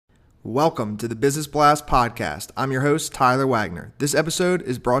Welcome to the Business Blast podcast. I'm your host, Tyler Wagner. This episode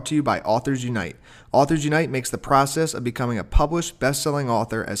is brought to you by Authors Unite. Authors Unite makes the process of becoming a published, best-selling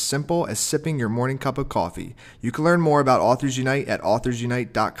author as simple as sipping your morning cup of coffee. You can learn more about Authors Unite at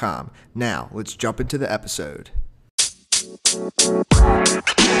authorsunite.com. Now, let's jump into the episode.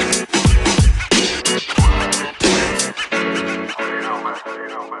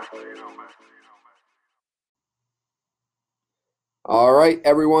 All right,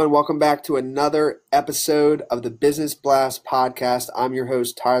 everyone, welcome back to another episode of the Business Blast podcast. I'm your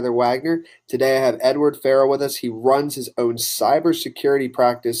host, Tyler Wagner. Today I have Edward Farrell with us. He runs his own cybersecurity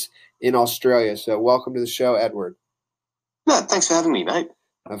practice in Australia. So welcome to the show, Edward. No, thanks for having me, mate.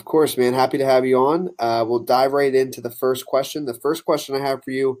 Of course, man. Happy to have you on. We'll dive right into the first question. The first question I have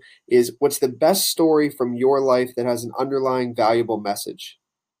for you is, what's the best story from your life that has an underlying valuable message?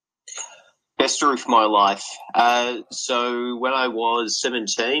 Best story for my life. So when I was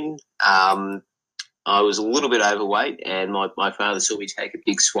 17, I was a little bit overweight, and my father saw me take a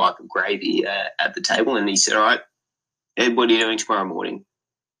big swipe of gravy at the table, and he said, "All right, Ed, what are you doing tomorrow morning?"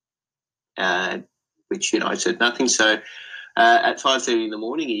 Which, I said nothing. So at 5:30 in the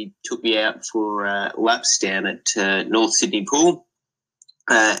morning, he took me out for laps down at North Sydney Pool,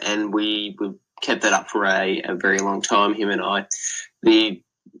 and we kept that up for a very long time, him and I.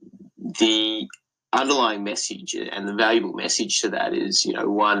 The underlying message and the valuable message to that is,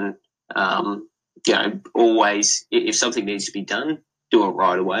 one, always, if something needs to be done, do it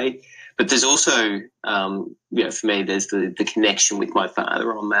right away. But there's also, for me, there's the connection with my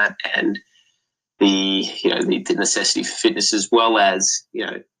father on that, and the necessity for fitness, as well as,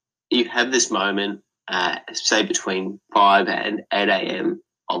 you have this moment, say between 5 and 8 a.m.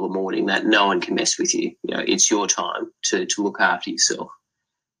 of a morning, that no one can mess with you. It's your time to look after yourself.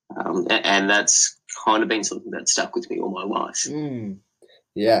 And that's kind of been something that stuck with me all my life.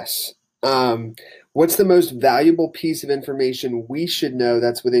 Yes. What's the most valuable piece of information we should know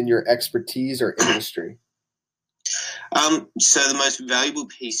that's within your expertise or industry? So the most valuable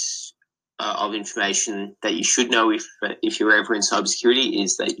piece of information that you should know if you're ever in cybersecurity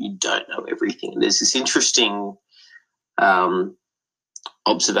is that you don't know everything. There's this interesting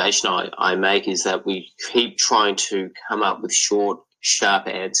observation I make, is that we keep trying to come up with short, sharp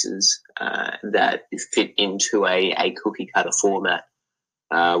answers that fit into a cookie cutter format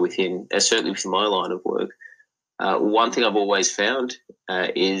certainly within my line of work. One thing I've always found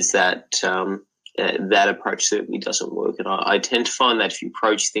is that that approach certainly doesn't work, and I tend to find that if you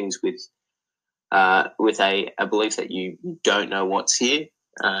approach things with a belief that you don't know what's here,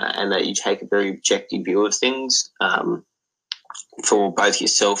 and that you take a very objective view of things, for both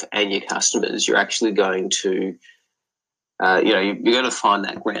yourself and your customers, you're actually going to you're going to find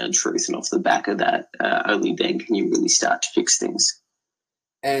that ground truth, and off the back of that, only then can you really start to fix things.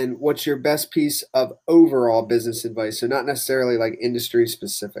 And what's your best piece of overall business advice? So not necessarily like industry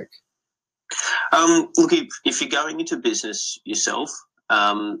specific. Look, if you're going into business yourself,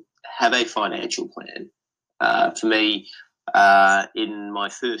 have a financial plan. For me, in my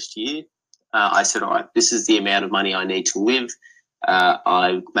first year, I said, all right, this is the amount of money I need to live.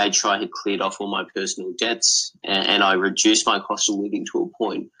 I made sure I had cleared off all my personal debts, and I reduced my cost of living to a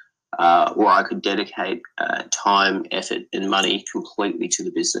point where I could dedicate time, effort, and money completely to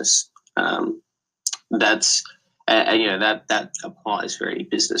the business. That applies for any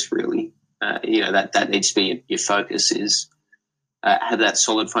business, really. That needs to be your focus, is have that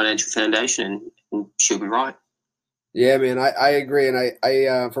solid financial foundation, and she'll be right. Yeah, man, I agree, and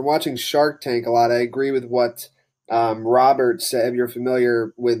I from watching Shark Tank a lot, I agree with what Robert said. If you're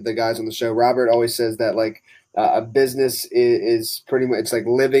familiar with the guys on the show, Robert always says that a business is pretty much, it's like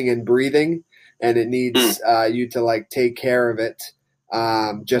living and breathing, and it needs you to take care of it,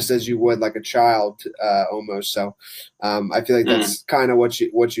 just as you would like a child, almost. So I feel like that's kind of what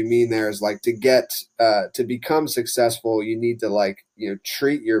you mean there, is to become successful, you need to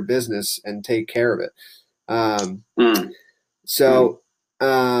treat your business and take care of it.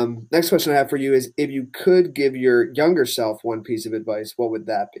 Next question I have for you is, if you could give your younger self one piece of advice, what would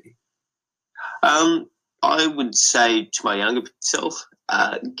that be? I would say to my younger self,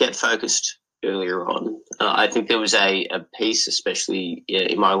 get focused earlier on. I think there was a piece, especially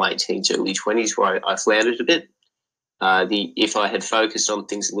in my late teens, early 20s, where I floundered a bit. If I had focused on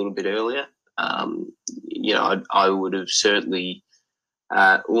things a little bit earlier, I would have certainly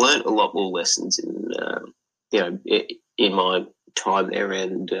learned a lot more lessons in my time there,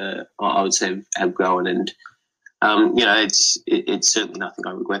 and I would say have grown, and it's certainly nothing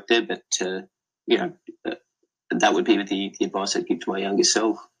I regret there, but that would be the advice I'd give to my younger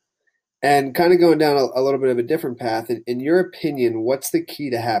self. And kind of going down a little bit of a different path, in your opinion, what's the key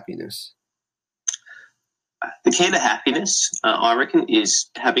to happiness? The key to happiness, I reckon,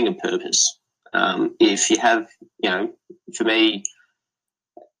 is having a purpose. If you have, for me,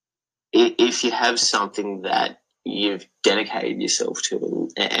 if you have something that you've dedicated yourself to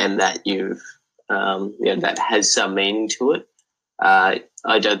and that that has some meaning to it, I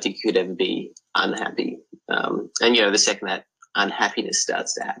don't think you could ever be unhappy. And the second that unhappiness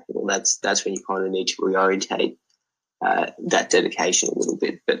starts to happen, well, that's when you kind of need to reorientate that dedication a little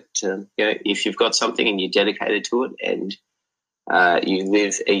bit. But if you've got something and you're dedicated to it, and you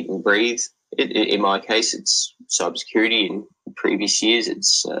live, eat, and breathe. In my case, it's cybersecurity. In previous years,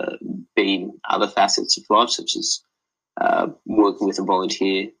 it's been other facets of life, such as working with a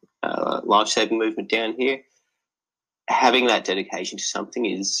volunteer lifesaving movement down here. Having that dedication to something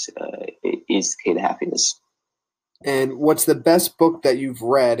is the key to happiness. And what's the best book that you've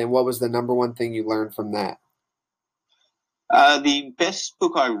read, and what was the number one thing you learned from that? The best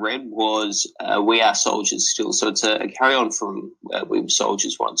book I read was We Are Soldiers Still. So it's a carry-on from We Were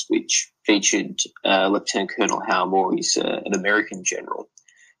Soldiers Once, which featured Lieutenant Colonel Hal Moore. He's an American general.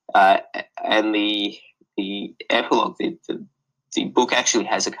 And the epilogue, the book actually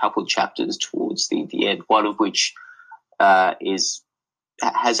has a couple of chapters towards the end, one of which has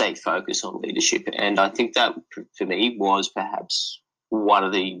a focus on leadership. And I think that, for me, was perhaps one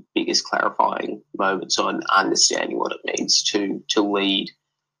of the biggest clarifying moments on understanding what it means to lead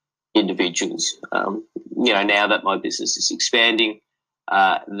individuals. Now that my business is expanding,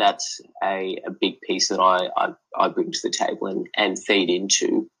 that's a big piece that I bring to the table and feed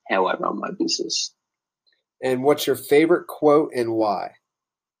into how I run my business. And what's your favorite quote and why?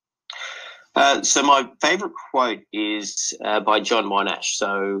 So my favourite quote is by John Monash.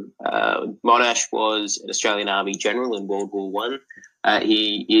 So Monash was an Australian Army general in World War One.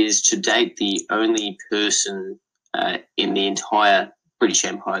 He is to date the only person in the entire British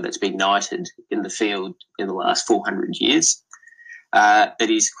Empire that's been knighted in the field in the last 400 years. But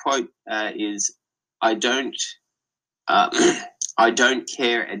his quote is, "I don't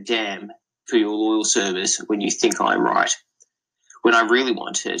care a damn for your loyal service when you think I'm right. When I really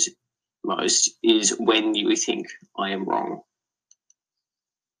want it most is when you think I am wrong."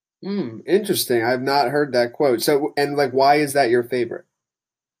 Interesting. I've not heard that quote. So, and why is that your favorite?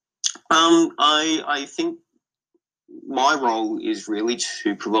 I think my role is really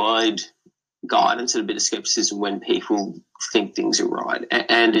to provide guidance and a bit of skepticism when people think things are right,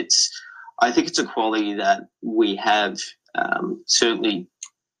 and I think it's a quality that we have certainly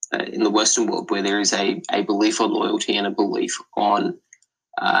in the Western world, where there is a belief on loyalty and a belief on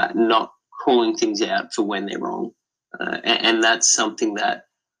not calling things out for when they're wrong. And that's something that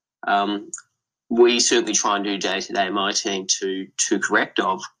we certainly try and do day to day in my team to correct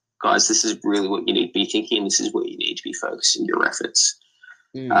of, guys, this is really what you need to be thinking, and this is where you need to be focusing your efforts.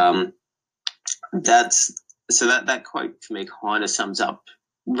 That quote for me kind of sums up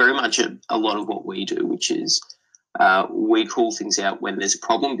very much a lot of what we do, which is we call things out when there's a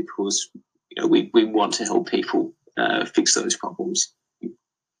problem because we want to help people fix those problems.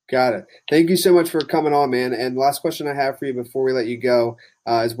 Got it. Thank you so much for coming on, man. And last question I have for you before we let you go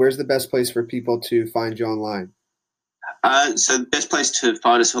is, where's the best place for people to find you online? So the best place to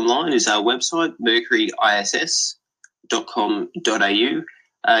find us online is our website, mercuryiss.com.au.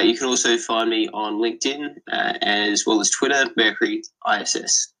 You can also find me on LinkedIn as well as Twitter, Mercury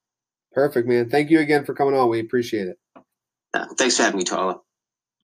ISS. Perfect, man. Thank you again for coming on. We appreciate it. Thanks for having me, Tyler.